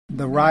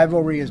The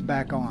rivalry is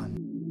back on.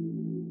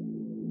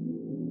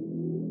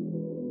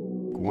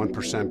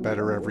 1%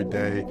 better every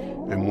day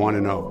and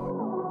 1-0.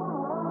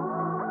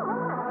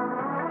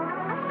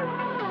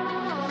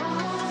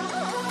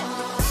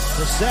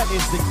 Brissett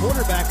is the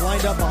quarterback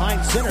lined up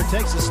behind center,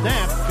 takes a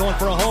snap, going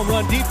for a home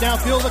run deep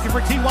downfield, looking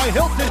for T.Y.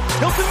 Hilton.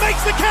 Hilton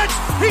makes the catch.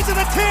 He's in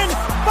the 10,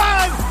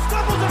 5,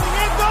 stumbles in the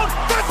end zone,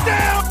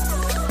 touchdown!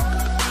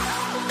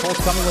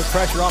 Colts coming with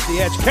pressure off the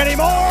edge. Kenny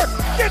Moore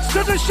gets to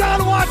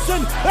Deshaun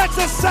Watson. That's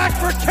a sack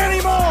for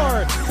Kenny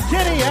Moore.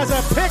 Kenny has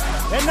a pick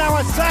and now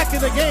a sack in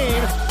the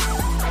game.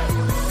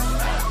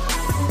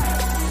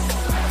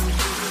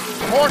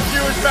 The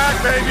horseshoe is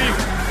back, baby.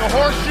 The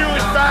horseshoe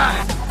is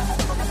back.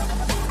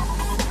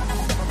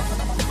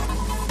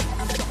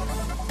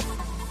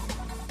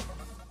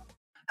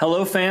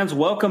 Hello, fans.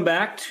 Welcome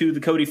back to the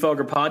Cody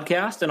Felger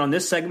podcast. And on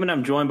this segment,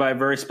 I'm joined by a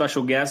very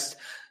special guest,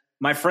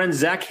 my friend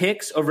Zach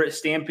Hicks over at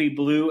Stampede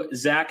Blue.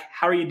 Zach,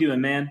 how are you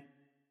doing, man?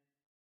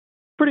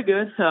 Pretty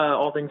good,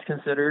 all things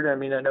considered. I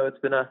mean, I know it's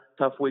been a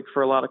tough week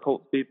for a lot of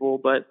Colts people,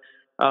 but,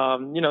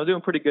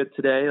 doing pretty good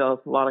today. A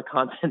lot of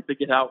content to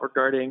get out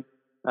regarding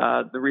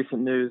the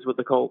recent news with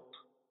the Colts.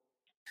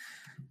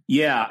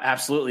 Yeah,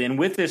 absolutely. And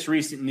with this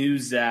recent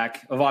news,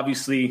 Zach, of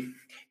obviously,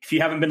 if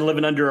you haven't been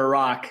living under a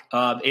rock,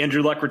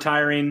 Andrew Luck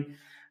retiring,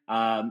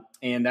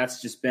 and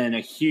that's just been a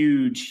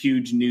huge,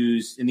 huge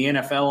news in the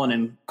NFL and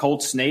in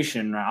Colts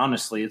Nation.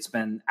 Honestly, it's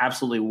been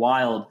absolutely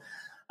wild.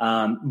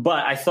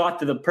 But I thought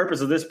that the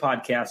purpose of this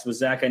podcast was,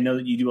 Zach, I know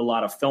that you do a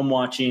lot of film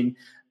watching,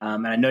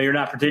 and I know you're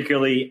not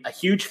particularly a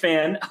huge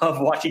fan of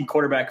watching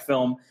quarterback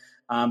film,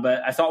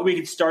 but I thought we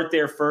could start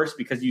there first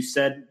because you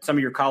said some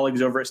of your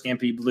colleagues over at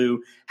Stampede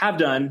Blue have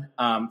done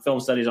film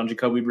studies on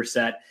Jacoby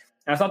Brissett.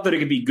 And I thought that it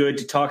could be good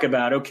to talk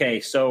about, okay,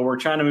 so we're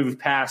trying to move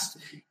past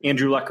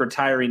Andrew Luck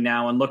retiring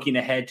now and looking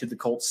ahead to the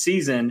Colts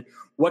season.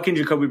 What can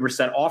Jacoby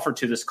Brissett offer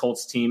to this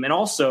Colts team? And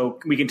also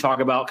we can talk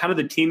about kind of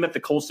the team that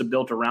the Colts have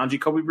built around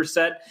Jacoby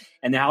Brissett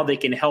and how they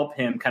can help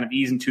him kind of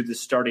ease into the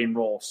starting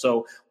role.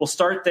 So we'll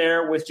start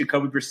there with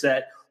Jacoby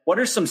Brissett. What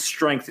are some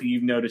strengths that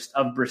you've noticed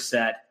of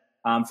Brissett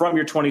from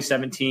your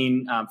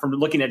 2017, from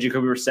looking at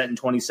Jacoby Brissett in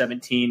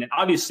 2017? And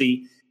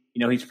obviously,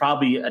 he's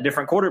probably a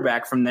different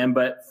quarterback from them,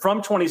 but from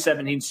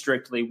 2017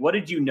 strictly, what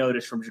did you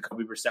notice from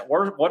Jacoby Brissett?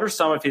 What are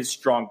some of his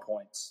strong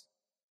points?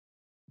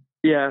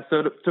 Yeah,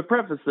 so to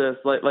preface this,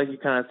 like you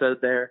kind of said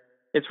there,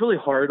 it's really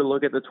hard to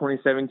look at the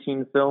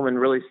 2017 film and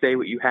really say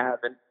what you have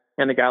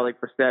and a guy like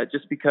Brissett,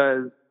 just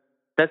because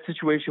that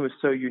situation was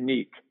so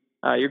unique.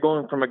 You're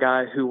going from a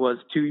guy who was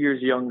 2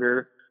 years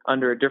younger,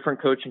 under a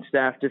different coaching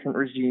staff, different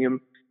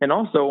regime, and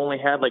also only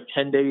had like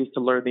 10 days to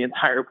learn the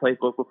entire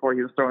playbook before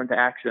he was thrown into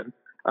action.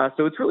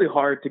 So it's really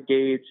hard to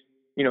gauge,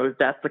 if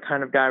that's the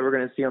kind of guy we're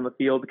going to see on the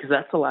field, because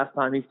that's the last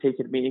time he's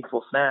taken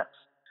meaningful snaps.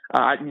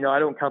 I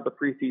don't count the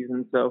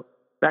preseason. So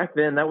back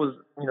then, that was,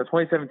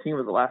 2017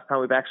 was the last time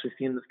we've actually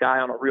seen this guy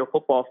on a real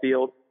football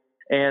field.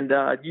 And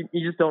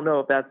you just don't know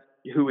if that's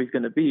who he's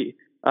going to be.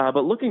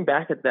 But looking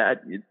back at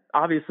that,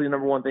 obviously the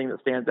number one thing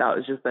that stands out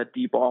is just that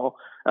deep ball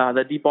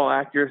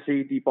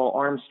accuracy, deep ball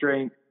arm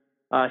strength.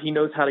 He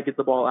knows how to get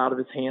the ball out of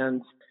his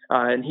hands,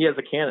 and he has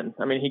a cannon.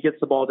 I mean, he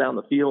gets the ball down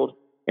the field.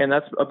 And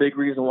that's a big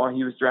reason why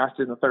he was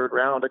drafted in the third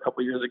round a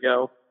couple years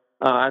ago.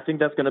 I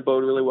think that's going to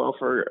bode really well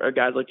for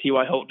guys like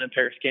T.Y. Hilton and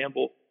Paris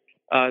Campbell.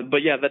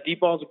 But yeah, that deep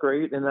ball is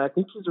great, and I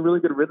think he's a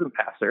really good rhythm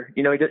passer.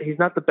 He's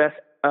not the best,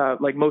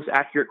 most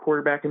accurate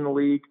quarterback in the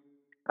league.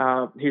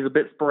 He's a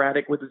bit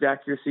sporadic with his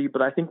accuracy,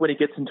 but I think when he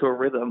gets into a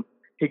rhythm,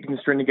 he can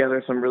string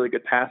together some really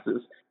good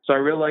passes. So I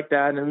really like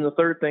that. And then the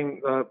third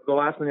thing, the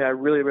last thing that I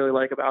really, really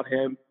like about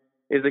him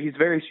is that he's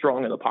very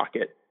strong in the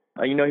pocket.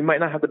 He might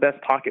not have the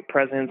best pocket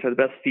presence or the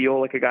best feel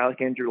like a guy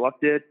like Andrew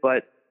Luck did,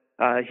 but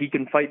he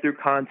can fight through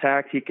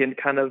contact. He can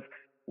kind of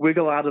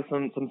wiggle out of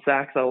some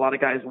sacks that a lot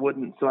of guys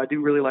wouldn't. So I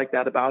do really like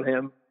that about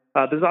him.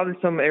 There's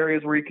obviously some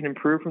areas where he can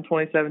improve from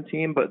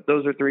 2017, but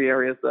those are three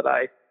areas that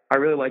I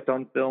really liked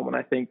on film, and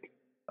I think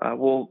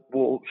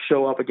will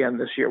show up again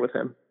this year with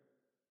him.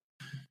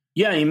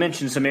 Yeah, you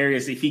mentioned some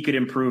areas that he could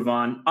improve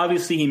on.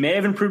 Obviously, he may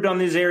have improved on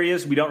these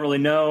areas. We don't really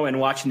know.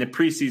 And watching the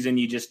preseason,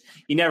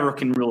 you never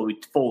can really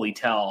fully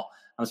tell,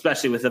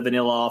 especially with the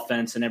vanilla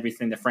offense and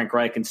everything that Frank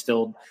Reich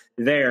instilled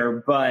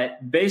there.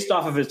 But based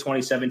off of his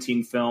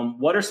 2017 film,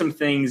 what are some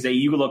things that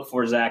you look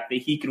for, Zach,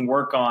 that he can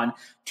work on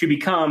to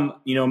become,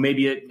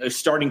 maybe a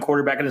starting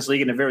quarterback in this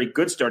league and a very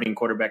good starting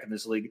quarterback in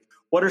this league?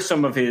 What are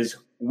some of his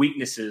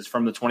weaknesses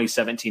from the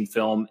 2017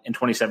 film and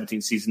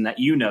 2017 season that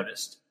you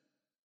noticed?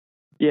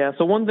 Yeah,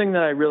 so one thing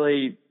that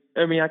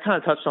I kind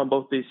of touched on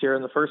both these here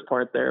in the first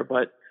part there,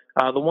 but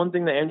the one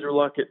thing that Andrew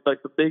Luck,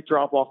 like the big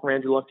drop-off from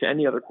Andrew Luck to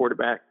any other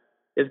quarterback,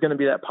 is going to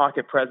be that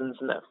pocket presence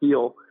and that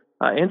feel.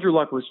 Andrew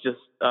Luck was just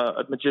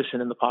a magician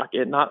in the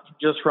pocket, not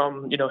just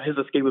from, his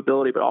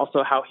escapability, but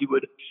also how he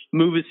would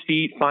move his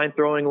feet, find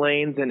throwing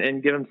lanes,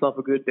 and give himself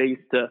a good base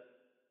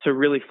to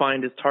really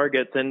find his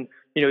targets. And,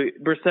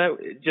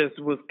 Brissett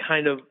just was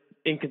kind of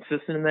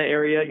inconsistent in that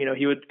area.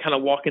 He would kind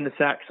of walk into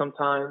sacks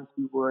sometimes.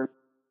 He would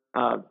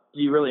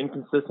be really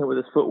inconsistent with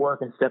his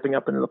footwork and stepping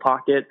up into the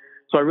pocket.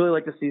 So I really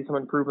like to see some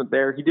improvement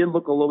there. He did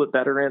look a little bit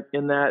better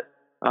in that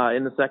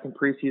in the second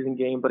preseason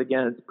game, but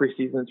again, it's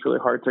preseason. It's really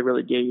hard to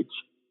really gauge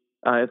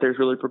if there's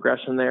really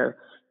progression there.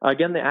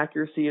 Again, the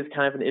accuracy is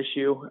kind of an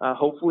issue.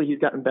 Hopefully he's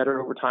gotten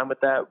better over time with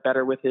that,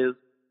 better with his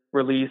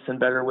release and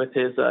better with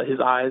his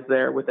eyes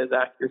there with his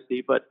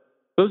accuracy. But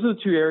those are the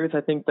two areas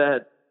I think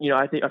that,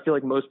 I feel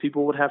like most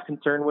people would have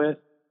concern with.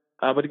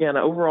 But again,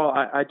 overall,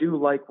 I do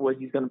like what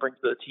he's going to bring to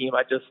the team.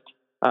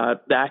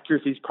 The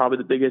accuracy is probably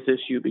the biggest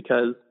issue,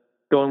 because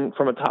going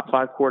from a top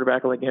 5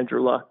 quarterback like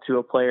Andrew Luck to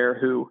a player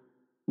who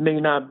may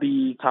not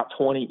be top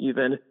 20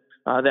 even,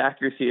 the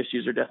accuracy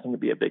issues are definitely going to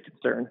be a big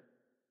concern.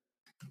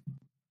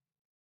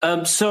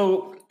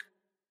 So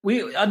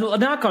a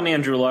knock on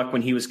Andrew Luck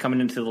when he was coming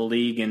into the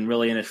league and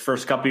really in his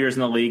first couple years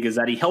in the league is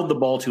that he held the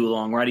ball too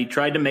long, right? He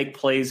tried to make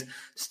plays,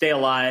 stay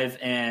alive,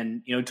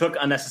 and, took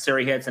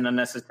unnecessary hits and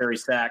unnecessary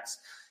sacks.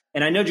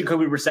 And I know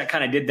Jacoby Brissett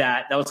kind of did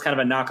that. That was kind of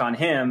a knock on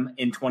him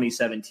in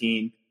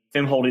 2017,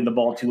 him holding the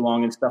ball too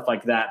long and stuff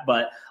like that.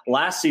 But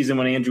last season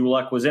when Andrew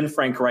Luck was in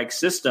Frank Reich's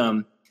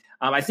system,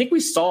 I think we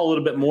saw a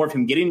little bit more of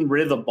him getting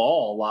rid of the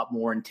ball a lot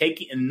more and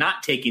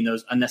not taking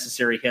those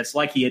unnecessary hits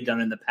like he had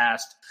done in the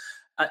past.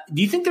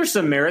 Do you think there's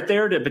some merit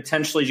there to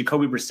potentially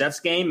Jacoby Brissett's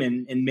game,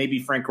 and maybe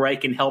Frank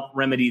Reich can help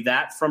remedy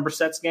that from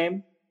Brissett's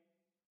game?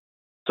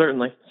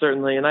 Certainly.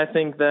 And I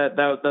think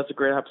that's a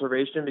great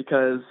observation,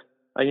 because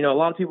a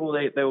lot of people,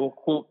 they will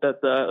quote that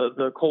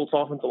the Colts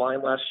offensive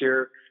line last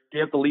year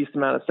gave the least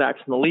amount of sacks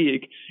in the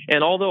league.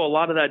 And although a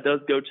lot of that does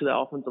go to the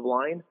offensive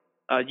line,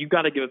 you've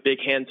got to give a big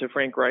hand to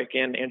Frank Reich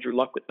and Andrew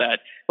Luck with that.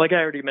 Like I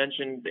already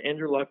mentioned,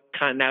 Andrew Luck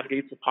kind of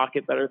navigates the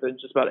pocket better than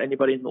just about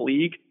anybody in the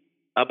league.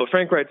 But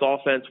Frank Reich's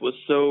offense was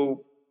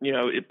so,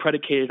 it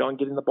predicated on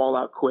getting the ball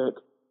out quick,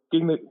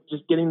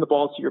 just getting the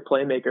ball to your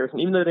playmakers. And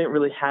even though they didn't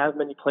really have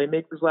many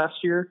playmakers last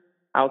year,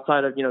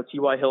 outside of,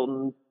 T.Y.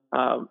 Hilton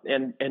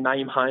and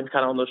Nyheim Hines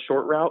kind of on those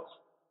short routes,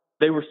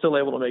 they were still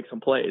able to make some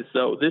plays.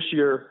 So this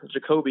year,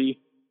 Jacoby,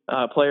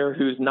 player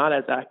who's not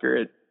as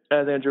accurate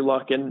as Andrew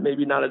Luck and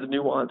maybe not as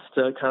nuanced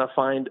to kind of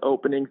find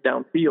openings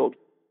downfield,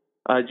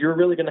 you're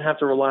really going to have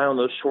to rely on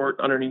those short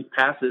underneath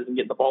passes and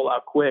getting the ball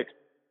out quick.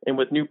 And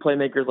with new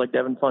playmakers like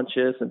Devin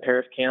Funchess and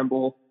Paris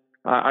Campbell,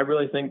 I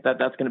really think that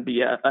that's going to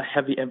be a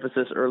heavy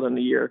emphasis early in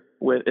the year,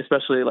 with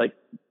especially like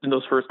in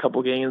those first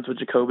couple games with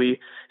Jacoby,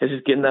 is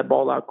just getting that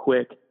ball out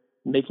quick,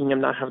 making him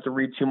not have to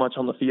read too much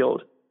on the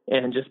field,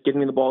 and just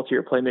getting the ball to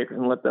your playmakers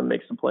and let them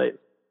make some plays.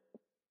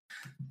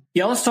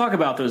 Yeah, let's talk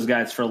about those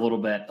guys for a little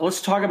bit.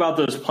 Let's talk about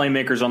those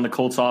playmakers on the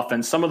Colts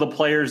offense, some of the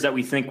players that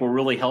we think will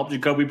really help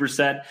Jacoby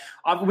Brissett.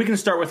 We can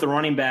start with the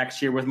running backs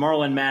here with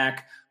Marlon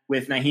Mack,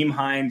 with Nyheim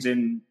Hines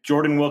and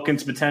Jordan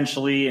Wilkins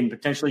potentially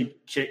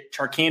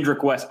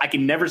Charcandrick West. I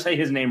can never say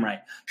his name right.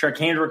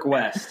 Charcandrick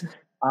West.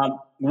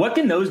 What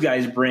can those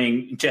guys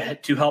bring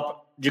to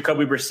help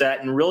Jacoby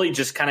Brissett and really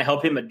just kind of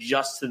help him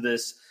adjust to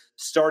this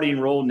starting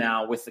role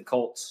now with the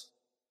Colts?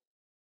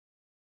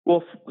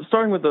 Well,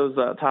 starting with those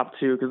top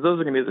two, because those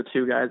are going to be the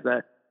two guys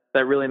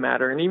that really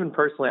matter. And even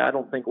personally, I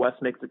don't think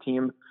West makes the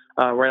team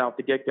right off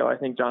the get-go. I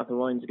think Jonathan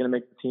Williams is going to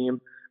make the team.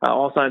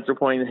 All signs are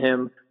pointing to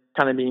him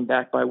kind of being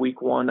back by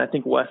week 1. I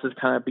think West is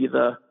kind of be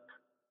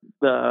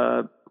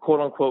the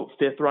quote-unquote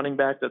fifth running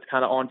back that's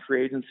kind of on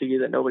free agency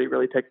that nobody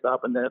really picks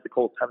up, and then if the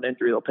Colts have an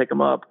injury, they'll pick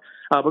him up.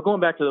 But going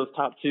back to those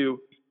top two,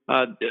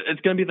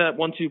 it's going to be that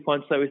 1-2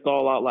 punch that we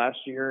saw a lot last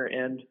year.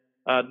 And,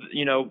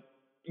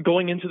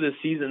 going into this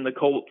season, the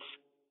Colts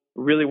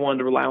really wanted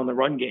to rely on the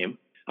run game.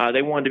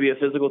 They wanted to be a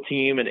physical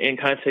team and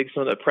kind of take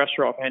some of the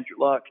pressure off Andrew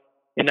Luck.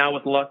 And now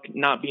with Luck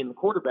not being the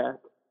quarterback,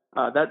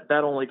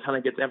 that only kind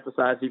of gets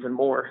emphasized even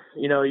more.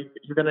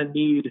 You're going to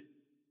need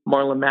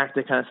Marlon Mack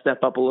to kind of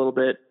step up a little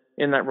bit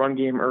in that run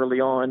game early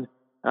on,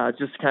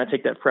 just to kind of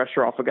take that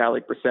pressure off a guy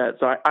like Brissett.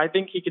 So I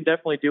think he can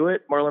definitely do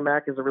it. Marlon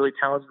Mack is a really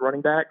talented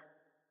running back,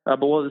 but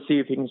we'll have to see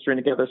if he can string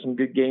together some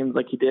good games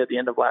like he did at the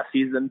end of last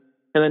season.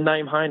 And then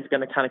Nyheim Hines is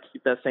going to kind of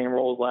keep that same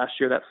role as last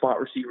year, that slot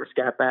receiver,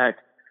 scat back.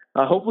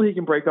 Hopefully he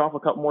can break off a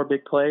couple more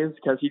big plays,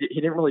 because he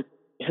didn't really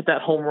hit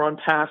that home run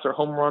pass or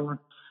home run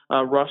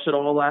rush at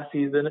all last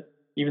season,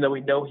 even though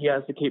we know he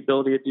has the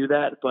capability to do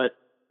that. But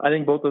I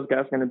think both those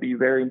guys are going to be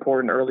very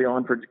important early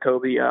on for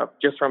Jacoby,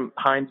 just from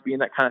Hines being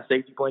that kind of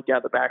safety blanket out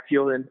of the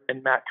backfield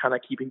and Matt kind of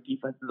keeping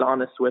defenses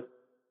honest with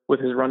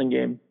his running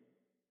game.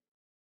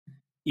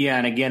 Yeah,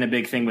 and again, a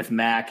big thing with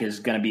Mack is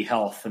going to be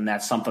health, and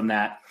that's something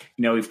that,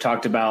 we've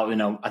talked about.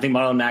 I think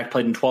Marlon Mack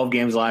played in 12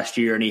 games last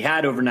year, and he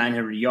had over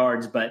 900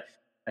 yards, but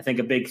I think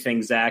a big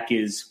thing, Zach,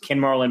 is can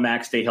Marlon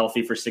Mack stay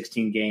healthy for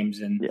 16 games?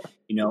 And,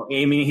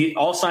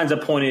 all signs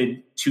have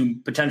pointed to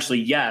potentially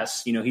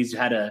yes. He's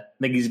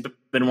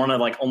been one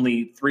of like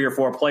only 3 or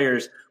 4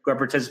 players who have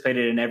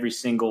participated in every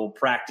single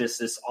practice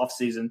this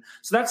offseason.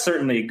 So that's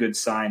certainly a good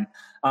sign.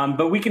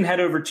 But we can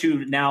head over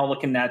to now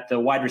looking at the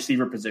wide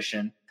receiver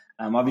position.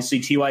 Obviously,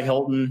 T.Y.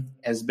 Hilton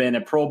has been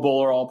a Pro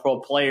Bowler,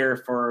 All-Pro player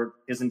for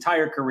his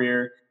entire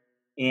career.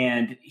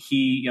 And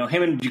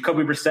him and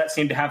Jacoby Brissett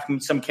seem to have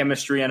some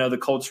chemistry. I know the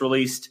Colts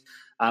released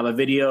a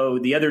video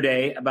the other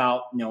day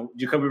about,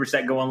 Jacoby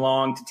Brissett going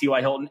long to T.Y.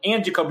 Hilton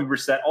and Jacoby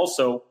Brissett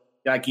also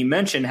like you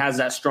mentioned, has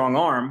that strong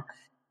arm.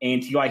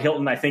 And T.Y.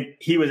 Hilton, I think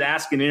he was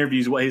asked in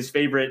interviews what his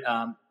favorite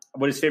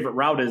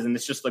route is, and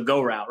it's just the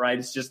go route, right?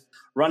 It's just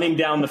running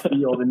down the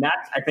field, and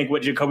that's, I think,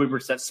 what Jacoby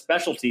Brissett's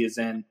specialty is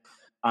in.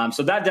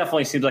 So that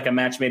definitely seems like a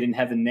match made in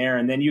heaven there.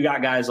 And then you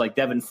got guys like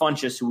Devin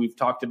Funchess, who we've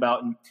talked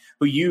about and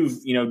who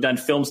you've done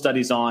film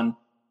studies on,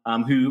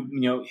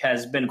 who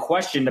has been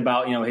questioned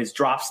about his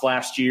drops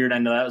last year, and I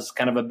know that was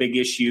kind of a big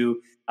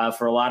issue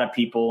for a lot of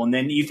people. And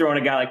then you throw in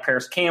a guy like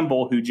Paris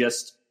Campbell, who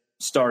just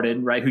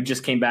started, right, who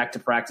just came back to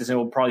practice and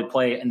will probably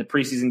play in the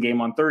preseason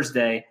game on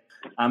Thursday.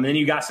 And then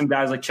you got some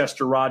guys like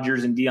Chester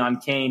Rogers and Deion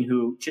Kane,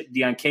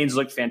 Deion Kane's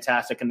looked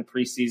fantastic in the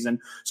preseason.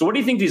 So what do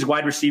you think these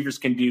wide receivers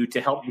can do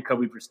to help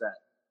Jacoby Brissett?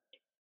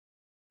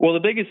 Well, the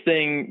biggest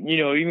thing,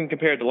 even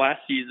compared to last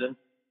season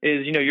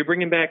is, you're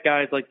bringing back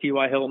guys like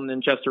T.Y. Hilton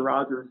and Chester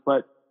Rogers,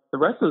 but the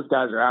rest of those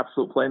guys are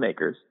absolute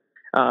playmakers.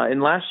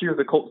 And last year,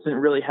 the Colts didn't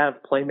really have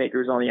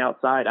playmakers on the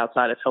outside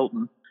of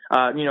Hilton.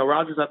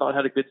 Rogers, I thought,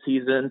 had a good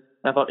season.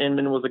 I thought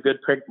Inman was a good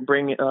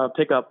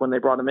pickup when they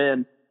brought him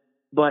in.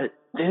 But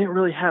they didn't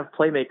really have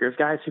playmakers,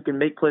 guys who can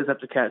make plays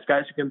after catch,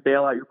 guys who can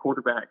bail out your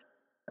quarterback.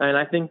 And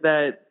I think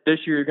that this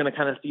year you're going to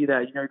kind of see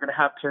that. You're going to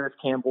have Paris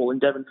Campbell and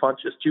Devin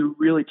Funchess, two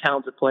really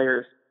talented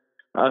players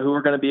who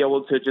are going to be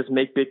able to just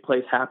make big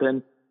plays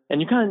happen.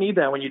 And you kind of need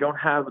that when you don't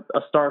have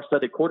a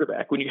star-studded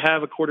quarterback. When you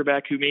have a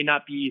quarterback who may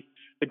not be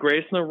the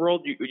greatest in the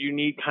world, you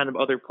need kind of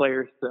other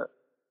players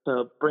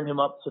to bring him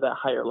up to that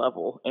higher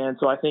level. And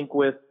so I think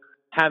with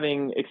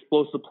having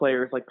explosive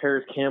players like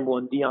Paris Campbell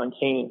and Deion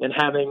Kane and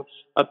having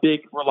a big,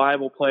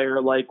 reliable player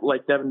like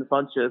Devin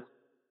Funchess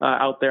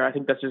out there, I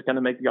think that's just going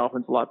to make the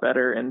offense a lot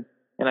better. And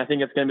I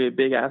think it's going to be a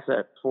big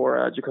asset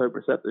for Jacoby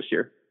Brissett this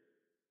year.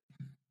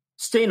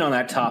 Staying on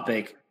that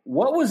topic,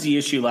 what was the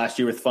issue last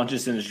year with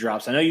Funchess and his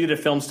drops? I know you did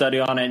a film study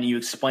on it and you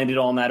explained it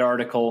all in that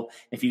article.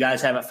 If you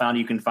guys haven't found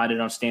it, you can find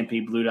it on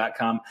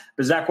StampedeBlue.com.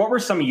 But Zach, what were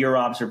some of your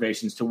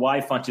observations to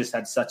why Funchess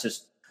had such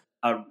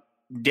a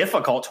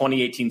difficult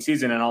 2018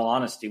 season, in all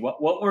honesty?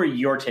 What were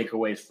your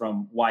takeaways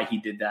from why he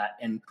did that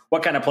and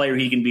what kind of player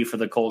he can be for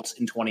the Colts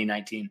in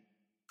 2019?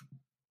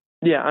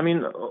 Yeah, I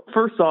mean,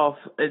 first off,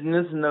 and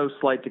this is no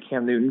slight to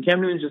Cam Newton.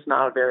 Cam Newton's just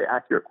not a very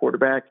accurate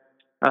quarterback.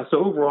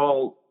 So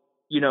overall,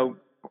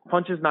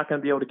 Funchess not going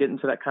to be able to get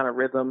into that kind of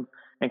rhythm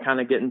and kind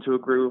of get into a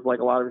groove like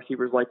a lot of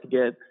receivers like to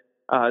get.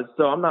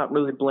 So I'm not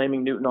really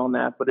blaming Newton on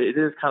that, but it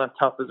is kind of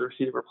tough as a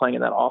receiver playing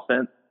in that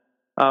offense.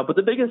 But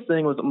the biggest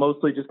thing was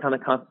mostly just kind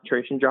of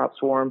concentration drops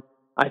for him.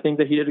 I think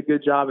that he did a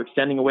good job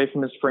extending away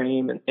from his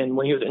frame. And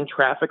when he was in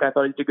traffic, I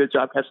thought he did a good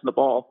job catching the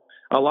ball.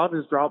 A lot of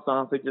his drops,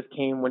 honestly, just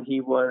came when he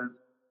was,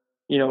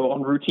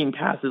 on routine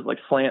passes like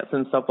slants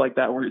and stuff like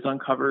that, where he's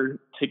uncovered,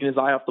 taking his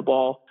eye off the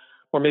ball,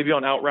 or maybe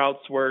on out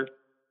routes where,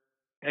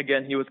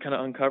 again, he was kind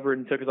of uncovered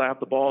and took his eye off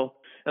the ball.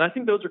 And I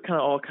think those are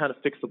all kind of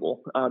fixable.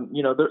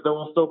 There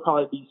will still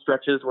probably be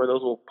stretches where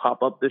those will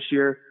pop up this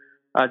year,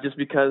 just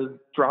because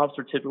drops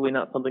are typically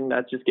not something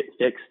that just get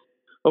fixed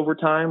over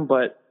time.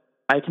 But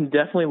I can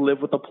definitely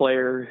live with a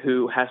player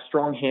who has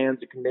strong hands,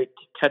 who can make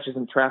catches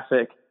in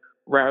traffic,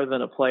 rather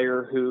than a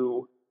player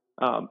who,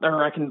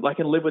 or I can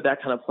live with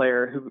that kind of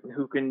player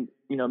who can,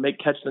 make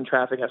catches in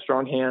traffic, has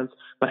strong hands,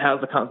 but has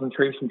the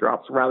concentration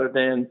drops, rather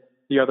than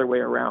the other way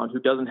around, who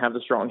doesn't have the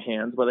strong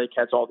hands, but they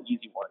catch all the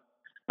easy ones.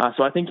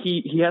 So I think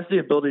he has the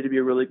ability to be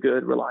a really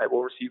good,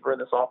 reliable receiver in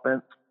this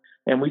offense.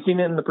 And we've seen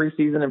it in the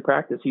preseason and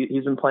practice.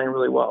 He's been playing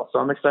really well. So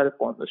I'm excited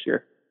for him this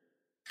year.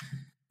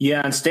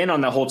 Yeah, and staying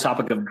on the whole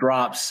topic of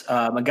drops,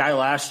 a guy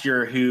last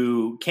year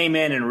who came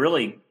in and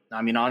really,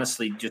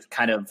 honestly, just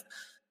kind of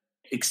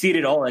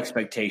exceeded all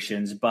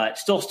expectations, but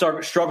still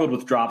struggled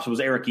with drops was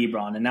Eric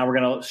Ebron. And now we're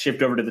going to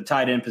shift over to the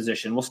tight end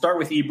position. We'll start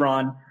with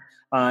Ebron.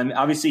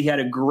 Obviously, he had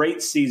a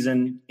great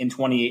season in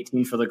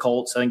 2018 for the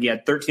Colts. I think he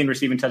had 13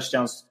 receiving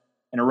touchdowns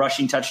and a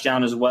rushing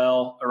touchdown as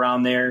well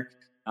around there.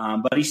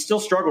 But he still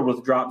struggled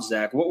with drops,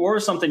 Zach. What were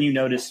something you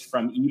noticed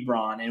from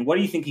Ebron, and what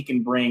do you think he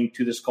can bring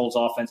to this Colts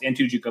offense and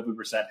to Jacoby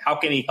Brissett? How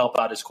can he help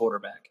out his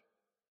quarterback?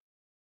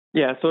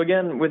 Yeah, so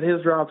again, with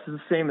his drops,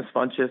 it's the same as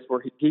Funchess,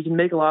 where he can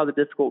make a lot of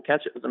the difficult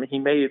catches. He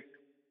made,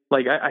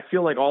 I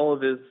feel like all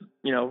of his,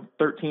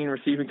 13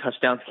 receiving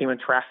touchdowns came in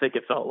traffic,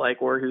 it felt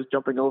like, where he was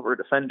jumping over a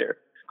defender.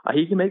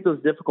 He can make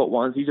those difficult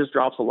ones. He just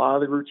drops a lot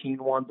of the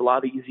routine ones, a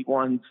lot of the easy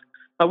ones,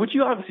 which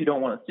you obviously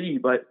don't want to see.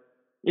 But,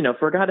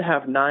 for a guy to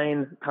have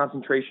 9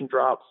 concentration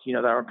drops,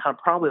 that are kind of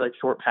probably like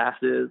short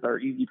passes or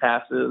easy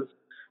passes,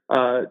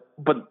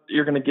 but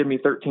you're going to give me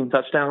 13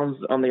 touchdowns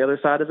on the other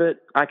side of it,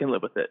 I can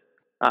live with it.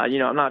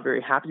 I'm not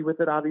very happy with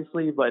it,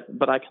 obviously,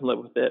 but I can live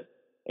with it.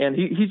 And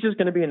he's just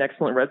going to be an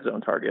excellent red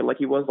zone target like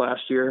he was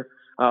last year.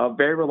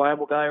 Very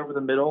reliable guy over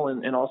the middle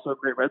and also a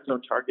great red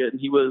zone target. And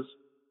he was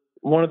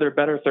one of their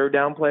better third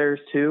down players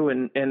too.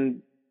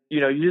 And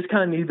you just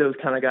kind of need those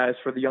kind of guys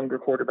for the younger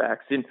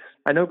quarterbacks. And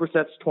I know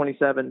Brissett's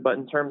 27, but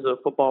in terms of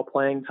football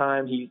playing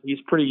time, he's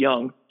pretty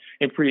young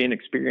and pretty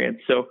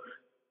inexperienced. So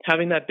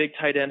having that big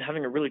tight end,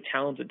 having a really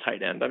talented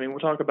tight end. We're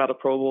talking about a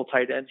Pro Bowl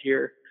tight end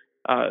here.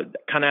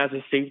 Kind of as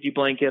a safety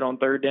blanket on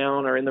third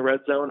down or in the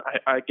red zone.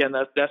 Again,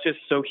 that's just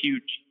so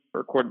huge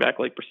for a quarterback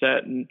like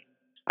Brissett. And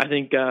I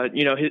think,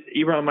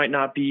 Ebron might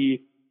not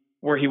be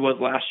where he was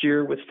last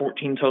year with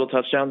 14 total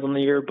touchdowns on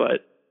the year,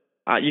 but,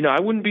 I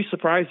wouldn't be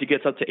surprised he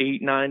gets up to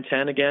 8, 9,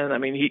 10 again. I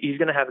mean, he's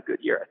going to have a good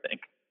year, I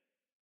think.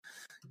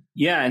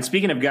 Yeah, and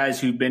speaking of guys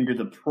who've been to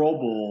the Pro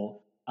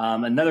Bowl,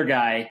 another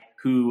guy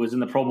who was in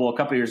the Pro Bowl a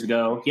couple years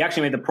ago, he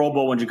actually made the Pro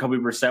Bowl when Jacoby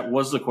Brissett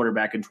was the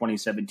quarterback in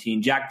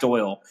 2017, Jack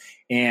Doyle.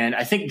 And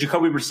I think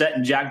Jacoby Brissett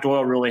and Jack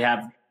Doyle really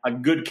have a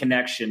good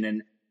connection,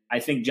 and I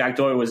think Jack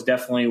Doyle was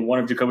definitely one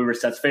of Jacoby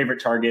Brissett's favorite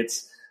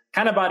targets,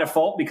 kind of by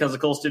default because the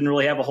Colts didn't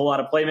really have a whole lot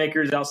of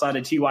playmakers outside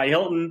of T.Y.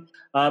 Hilton.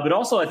 But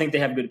also I think they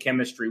have good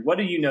chemistry. What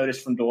do you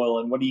notice from Doyle,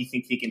 and what do you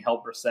think he can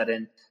help Brissett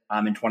in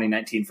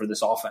 2019 for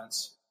this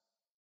offense?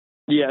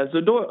 Yeah,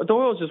 so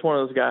Doyle is just one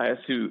of those guys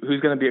who's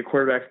going to be a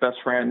quarterback's best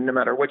friend no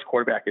matter which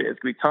quarterback it is. It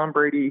could be Tom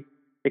Brady.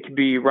 It could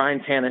be Ryan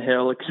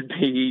Tannehill. It could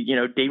be,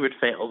 David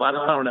Fales. I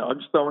don't know. I'm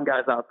just throwing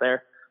guys out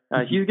there.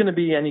 He's going to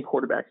be any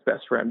quarterback's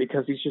best friend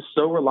because he's just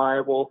so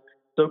reliable,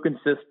 so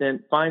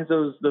consistent, finds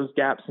those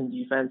gaps in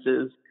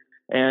defenses,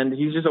 and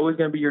he's just always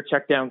going to be your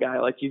check down guy.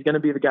 Like, he's going to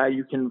be the guy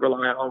you can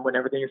rely on when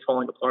everything is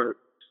falling apart.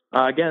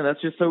 Again,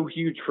 that's just so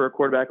huge for a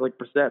quarterback like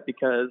Brissett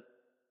because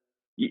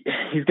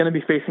he's going to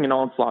be facing an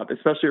onslaught,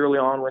 especially early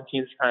on when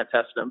teams kind of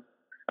test him.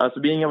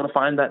 So being able to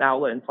find that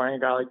outlet and find a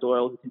guy like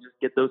Doyle who can just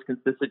get those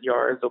consistent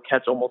yards, he'll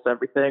catch almost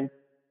everything,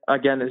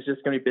 again, is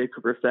just going to be big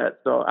for Brissett.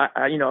 So,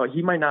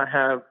 he might not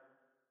have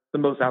the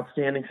most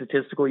outstanding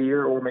statistical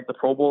year or make the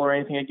Pro Bowl or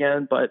anything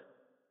again, but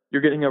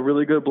you're getting a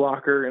really good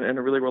blocker and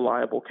a really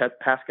reliable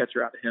pass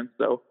catcher out of him.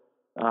 So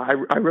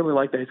I really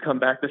like that he's come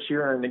back this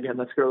year. And again,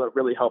 that's going to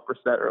really help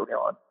Brissett early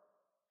on.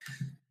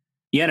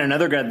 Yeah, and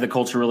another guy that the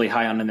Colts are really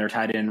high on in their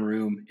tight end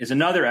room is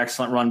another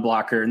excellent run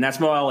blocker, and that's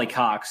Mo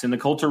Alley-Cox. And the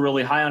Colts are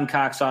really high on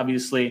Cox,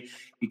 obviously,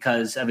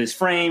 because of his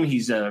frame.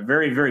 He's a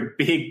very, very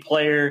big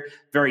player,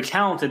 very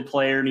talented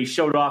player, and he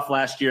showed off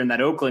last year in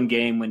that Oakland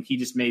game when he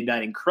just made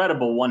that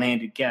incredible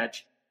one-handed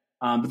catch.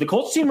 But the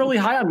Colts seem really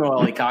high on Mo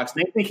Alley-Cox.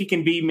 They think he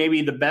can be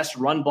maybe the best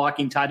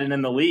run-blocking tight end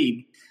in the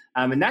league.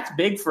 And that's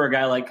big for a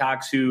guy like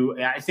Cox,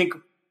 who I think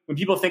when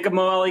people think of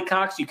Mo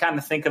Alley-Cox, you kind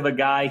of think of a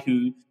guy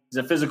who is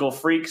a physical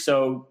freak.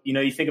 So,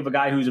 you think of a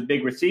guy who's a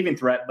big receiving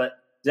threat. But,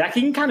 Zach, he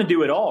can kind of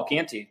do it all,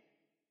 can't he?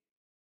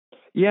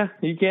 Yeah,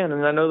 he can.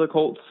 And I know the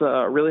Colts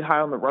are really high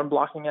on the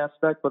run-blocking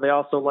aspect, but they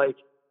also like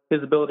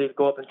his ability to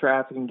go up in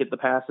traffic and get the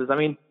passes. I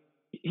mean,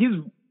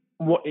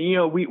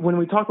 when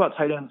we talk about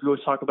tight ends, we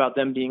always talk about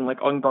them being like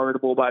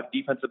unguardable by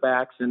defensive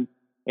backs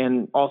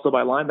and also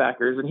by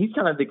linebackers. And he's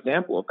kind of the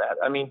example of that.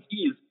 I mean,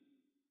 he's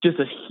just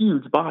a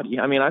huge body.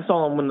 I mean, I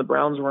saw him when the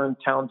Browns were in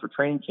town for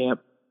training camp.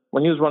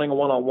 When he was running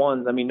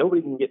one-on-ones, I mean,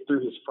 nobody can get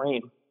through his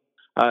frame.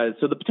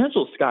 So the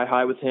potential is sky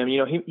high with him.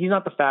 He's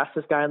not the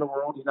fastest guy in the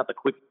world. He's not the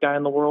quickest guy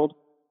in the world.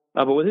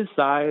 But with his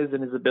size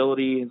and his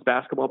ability, his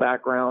basketball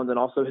background, and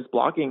also his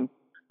blocking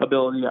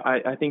ability,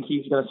 I think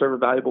he's going to serve a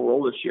valuable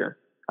role this year.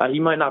 He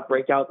might not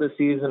break out this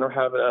season or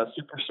have a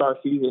superstar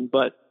season,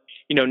 but,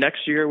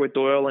 next year with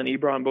Doyle and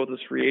Ebron both as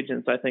free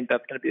agents, I think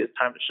that's going to be his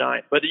time to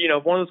shine. But,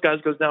 if one of those guys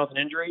goes down with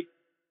an injury,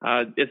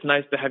 it's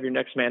nice to have your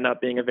next man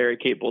up being a very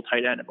capable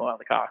tight end in Mo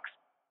Alley-Cox.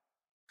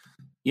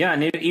 Yeah,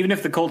 and even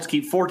if the Colts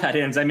keep 4 tight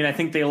ends, I mean, I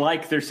think they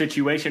like their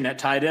situation at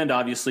tight end,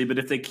 obviously. But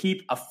if they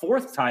keep a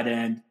 4th tight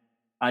end,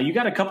 you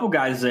got a couple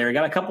guys there. You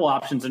got a couple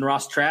options in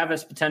Ross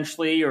Travis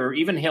potentially, or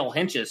even Hale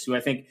Hentges, who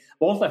I think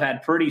both have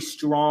had pretty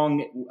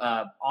strong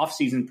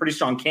offseason, pretty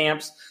strong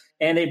camps.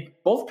 And they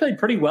both played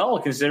pretty well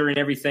considering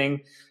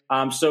everything.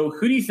 So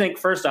who do you think,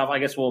 first off, I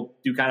guess we'll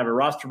do kind of a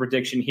roster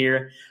prediction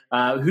here.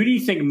 Who do you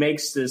think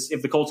makes this,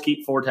 if the Colts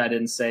keep 4 tight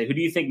ends, say, who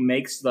do you think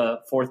makes the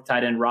 4th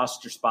tight end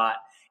roster spot?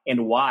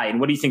 And why?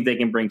 And what do you think they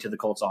can bring to the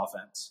Colts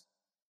offense?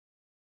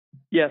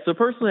 Yeah, so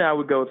personally, I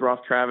would go with Ross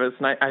Travis.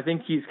 And I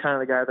think he's kind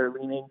of the guy they're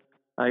leaning.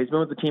 He's been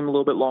with the team a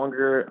little bit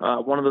longer.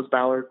 One of those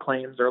Ballard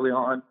claims early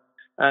on.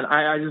 And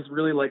I just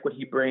really like what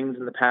he brings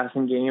in the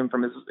passing game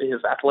from his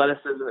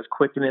athleticism, his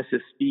quickness,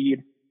 his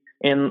speed.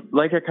 And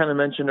like I kind of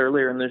mentioned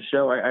earlier in this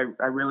show,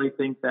 I really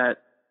think that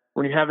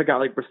when you have a guy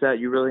like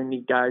Brissett, you really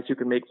need guys who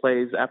can make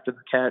plays after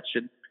the catch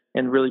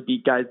and really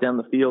beat guys down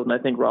the field. And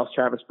I think Ross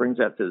Travis brings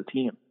that to the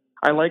team.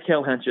 I like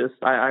Hale Hentges.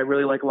 I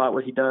really like a lot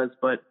what he does,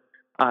 but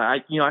I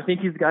think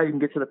he's the guy who can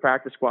get to the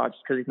practice squad just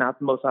because he's not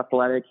the most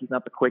athletic, he's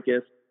not the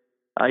quickest.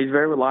 He's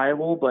very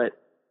reliable, but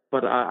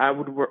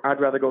I'd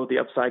rather go with the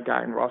upside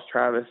guy in Ross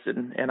Travis,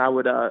 and I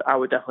would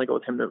definitely go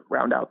with him to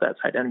round out that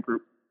tight end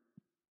group.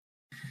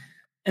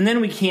 And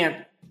then we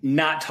can't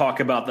not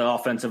talk about the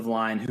offensive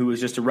line, who was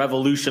just a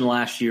revolution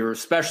last year,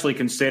 especially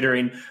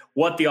considering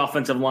what the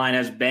offensive line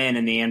has been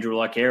in the Andrew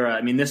Luck era.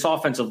 I mean, this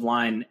offensive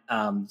line,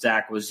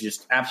 Zach, was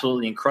just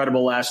absolutely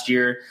incredible last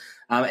year.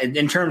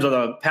 In terms of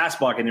the pass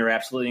blocking, they were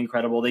absolutely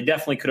incredible. They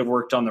definitely could have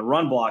worked on the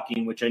run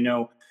blocking, which I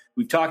know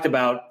we've talked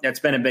about.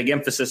 That's been a big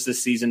emphasis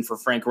this season for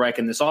Frank Reich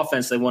in this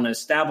offense. They want to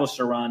establish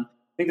a run.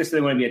 I think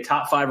they want to be a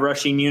top 5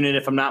 rushing unit,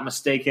 if I'm not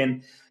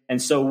mistaken.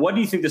 And so what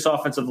do you think this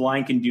offensive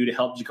line can do to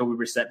help Jacoby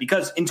Brissett?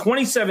 Because in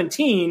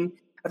 2017,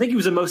 I think he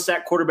was the most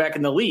sacked quarterback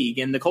in the league,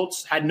 and the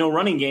Colts had no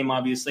running game,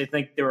 obviously. I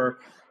think they were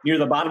near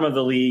the bottom of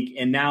the league.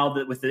 And now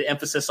that with the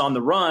emphasis on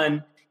the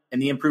run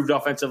and the improved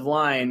offensive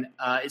line,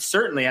 it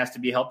certainly has to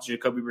be a help to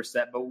Jacoby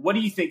Brissett. But what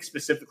do you think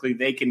specifically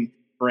they can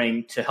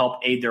bring to help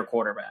aid their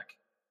quarterback?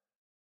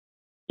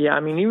 Yeah, I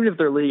mean, even if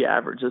they're league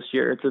average this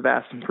year, it's a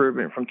vast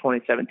improvement from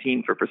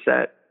 2017 for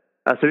Brissett.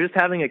 So just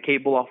having a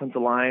capable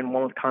offensive line,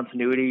 one with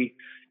continuity,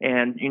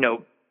 and,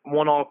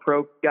 one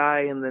all-pro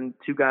guy, and then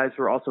two guys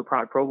who are also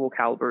Pro Bowl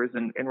calibers,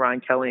 and Ryan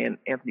Kelly and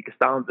Anthony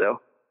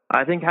Costanzo.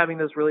 I think having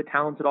this really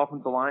talented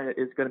offensive line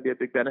is going to be a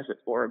big benefit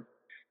for him.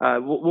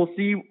 We'll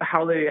see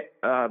how they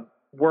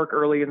work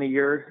early in the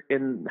year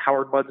in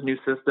Howard Mudd's new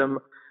system.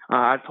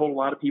 I've told a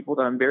lot of people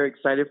that I'm very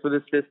excited for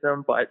this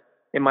system, but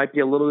it might be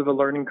a little bit of a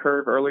learning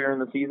curve earlier in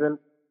the season.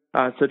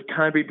 So to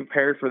kind of be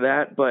prepared for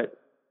that. But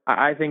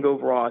I think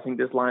overall, I think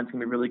this line's going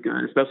to be really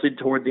good, especially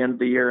towards the end of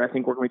the year. I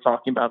think we're going to be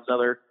talking about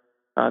another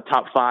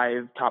top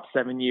 5, top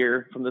 7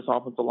 year from this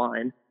offensive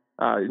line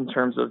in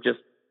terms of just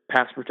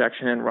pass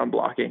protection and run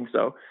blocking.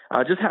 So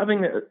just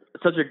having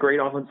such a great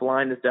offensive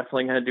line is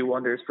definitely going to do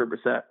wonders for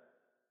Brissett.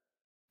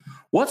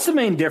 What's the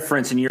main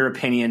difference, in your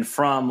opinion,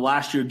 from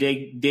last year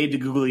Dave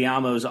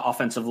DeGuglielmo's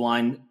offensive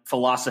line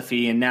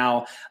philosophy and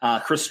now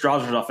Chris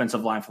Strauser's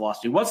offensive line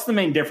philosophy? What's the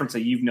main difference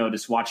that you've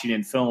noticed watching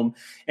in film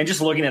and just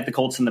looking at the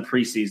Colts in the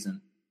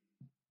preseason?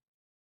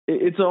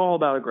 It's all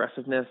about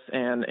aggressiveness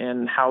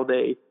and how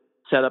they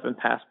set up and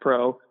pass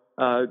pro.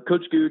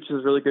 Coach Gooch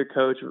is a really good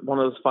coach, one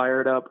of those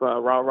fired up,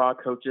 rah-rah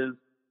coaches.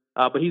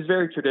 But he's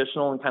very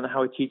traditional in kind of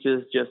how he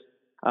teaches just,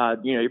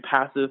 your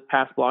passive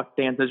pass block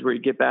stances where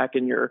you get back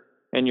in your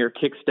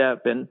kick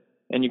step and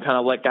you kind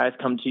of let guys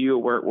come to you,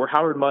 where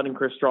Howard Mudd and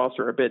Chris Strauss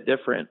are a bit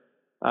different,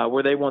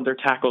 where they want their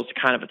tackles to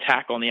kind of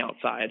attack on the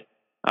outside.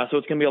 So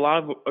it's going to be a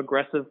lot of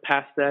aggressive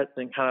pass sets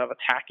and kind of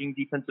attacking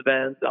defensive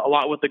ends, a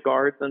lot with the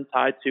guards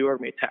inside too, or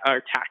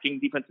attacking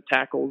defensive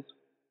tackles.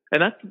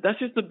 And that's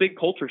just a big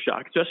culture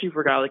shock, especially for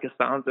a guy like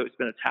Costanzo who's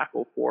been a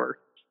tackle for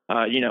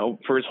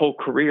his whole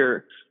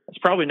career. He's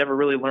probably never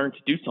really learned to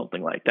do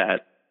something like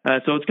that.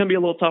 So it's going to be a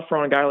little tougher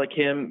on a guy like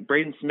him.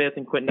 Braden Smith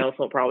and Quentin Nelson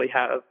will probably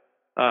have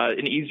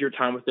an easier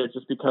time with it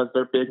just because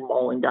they're big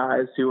mauling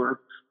guys who are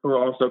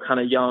also kind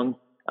of young.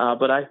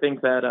 But I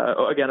think that,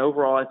 again,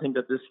 overall, I think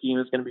that this scheme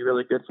is going to be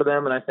really good for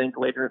them. And I think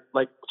later,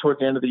 like towards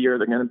the end of the year,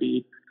 they're going to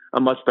be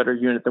a much better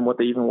unit than what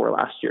they even were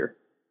last year.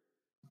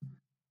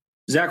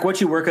 Zach, what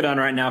you working on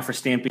right now for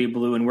Stampede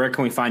Blue, and where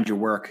can we find your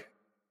work?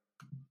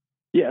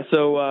 Yeah,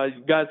 so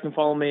you guys can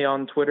follow me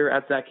on Twitter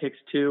at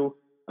ZachHicks2.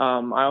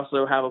 I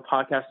also have a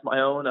podcast of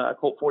my own,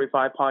 Colt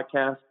 45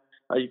 podcast.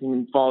 You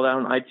can follow that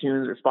on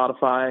iTunes or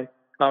Spotify.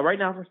 Right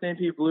now for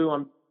Stampede Blue,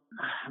 I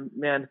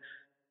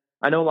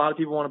know a lot of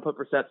people want to put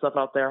Brissett stuff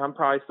out there. I'm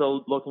probably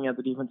still looking at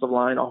the defensive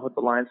line,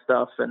 offensive line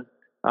stuff, and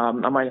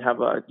I might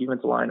have a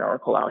defensive line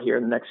article out here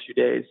in the next few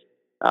days.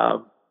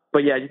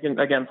 But yeah, you can,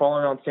 again,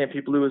 follow me on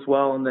Stampede Blue as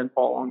well, and then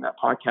follow on that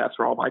podcast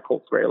for all my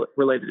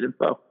Colts-related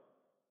info.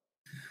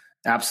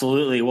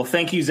 Absolutely. Well,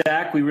 thank you,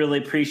 Zach. We really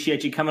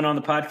appreciate you coming on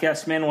the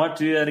podcast, man. We'll have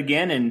to do that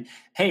again. And,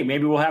 hey,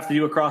 maybe we'll have to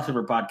do a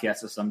crossover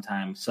podcast at some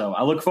time. So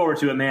I look forward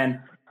to it,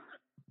 man.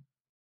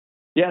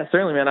 Yeah,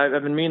 certainly, man.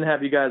 I've been meaning to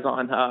have you guys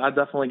on. I'll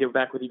definitely get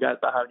back with you guys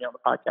about having you on the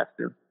podcast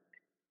soon.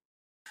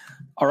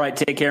 All right.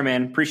 Take care,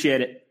 man.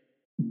 Appreciate it.